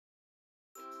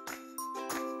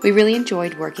We really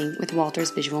enjoyed working with Walters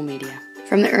Visual Media.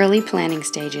 From the early planning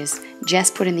stages,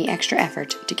 Jess put in the extra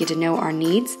effort to get to know our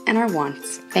needs and our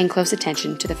wants, paying close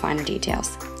attention to the finer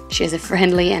details. She has a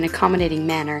friendly and accommodating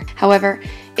manner. However,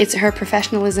 it's her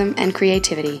professionalism and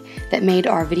creativity that made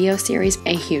our video series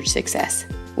a huge success.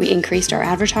 We increased our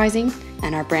advertising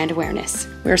and our brand awareness.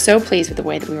 We are so pleased with the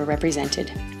way that we were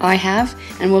represented. I have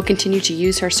and will continue to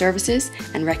use her services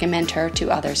and recommend her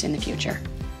to others in the future.